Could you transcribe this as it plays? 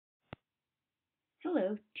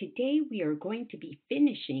Hello, today we are going to be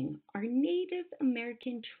finishing our Native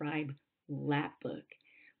American Tribe lap book.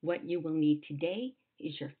 What you will need today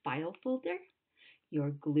is your file folder,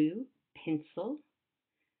 your glue, pencil.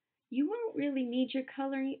 You won't really need your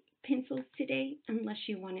coloring pencils today unless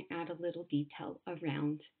you want to add a little detail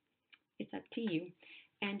around. It's up to you,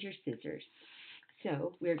 and your scissors.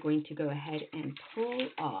 So we're going to go ahead and pull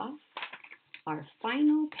off our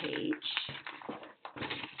final page.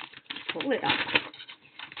 Pull it up.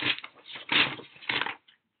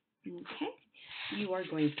 Okay, you are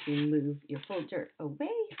going to move your folder away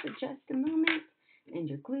for just a moment and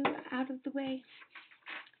your glue out of the way.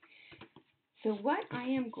 So what I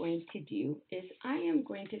am going to do is I am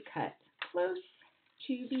going to cut close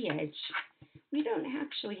to the edge. We don't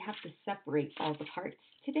actually have to separate all the parts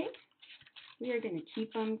today. We are going to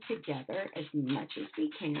keep them together as much as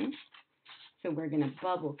we can. So we're going to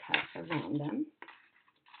bubble cut around them.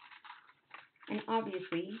 And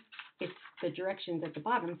obviously, it's the directions at the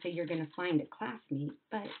bottom, so you're going to find a classmate,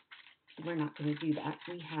 but we're not going to do that.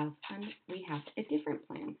 We have a different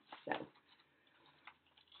plan.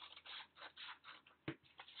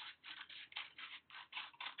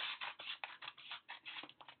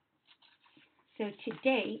 So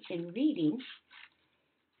today in reading,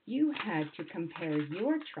 you had to compare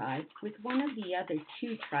your tribe with one of the other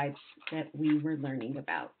two tribes that we were learning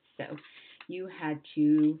about. So you had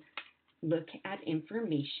to look at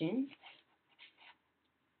information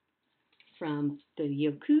from the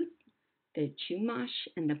Yokut, the Chumash,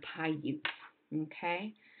 and the Paiute.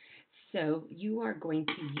 Okay? So you are going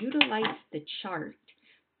to utilize the chart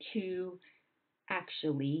to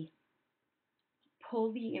actually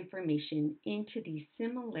pull the information into the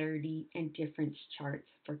similarity and difference charts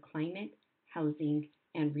for climate, housing,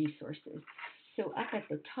 and resources. So up at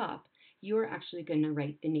the top, you're actually going to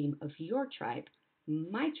write the name of your tribe.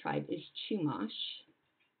 My tribe is Chumash.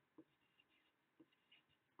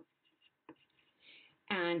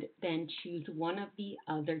 And then choose one of the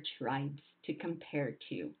other tribes to compare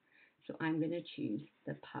to. So I'm going to choose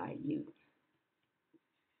the Paiute.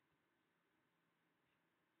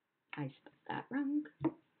 I spelled that wrong.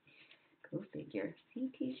 Go figure. See,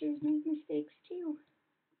 teachers make mistakes too.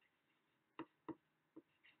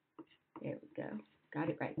 There we go. Got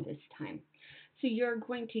it right this time. So you're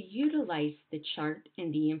going to utilize the chart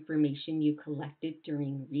and the information you collected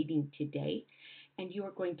during reading today, and you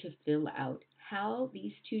are going to fill out how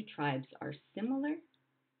these two tribes are similar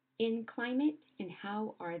in climate and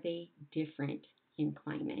how are they different in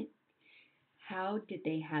climate. How did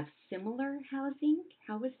they have similar housing?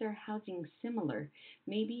 How was their housing similar?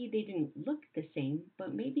 Maybe they didn't look the same,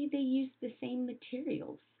 but maybe they used the same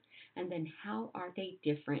materials. And then how are they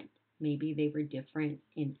different? Maybe they were different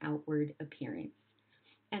in outward appearance.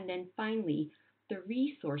 And then finally, the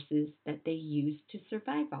resources that they used to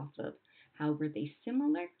survive off of. How were they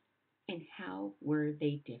similar and how were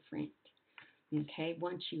they different? Okay,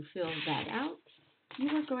 once you fill that out, you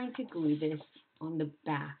are going to glue this on the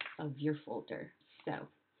back of your folder. So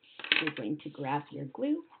you're going to grab your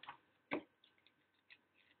glue.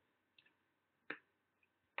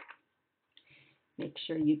 Make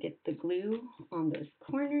sure you get the glue on those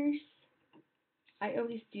corners. I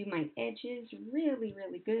always do my edges really,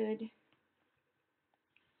 really good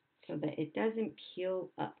so that it doesn't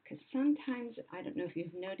peel up. Because sometimes, I don't know if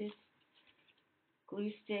you've noticed,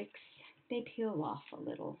 glue sticks, they peel off a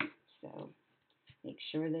little. So make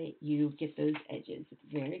sure that you get those edges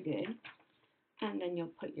very good. And then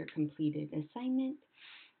you'll put your completed assignment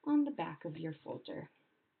on the back of your folder.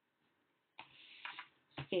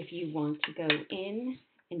 If you want to go in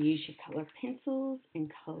and use your color pencils and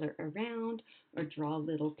color around or draw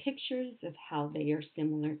little pictures of how they are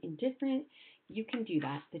similar and different, you can do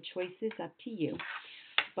that. The choice is up to you.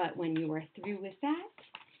 But when you are through with that,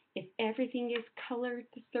 if everything is colored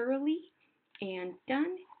thoroughly and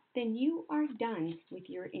done, then you are done with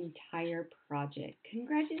your entire project.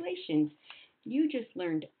 Congratulations! You just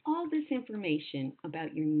learned all this information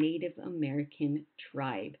about your Native American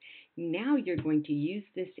tribe. Now you're going to use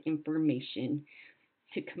this information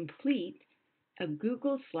to complete a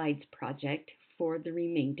Google Slides project for the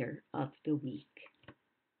remainder of the week.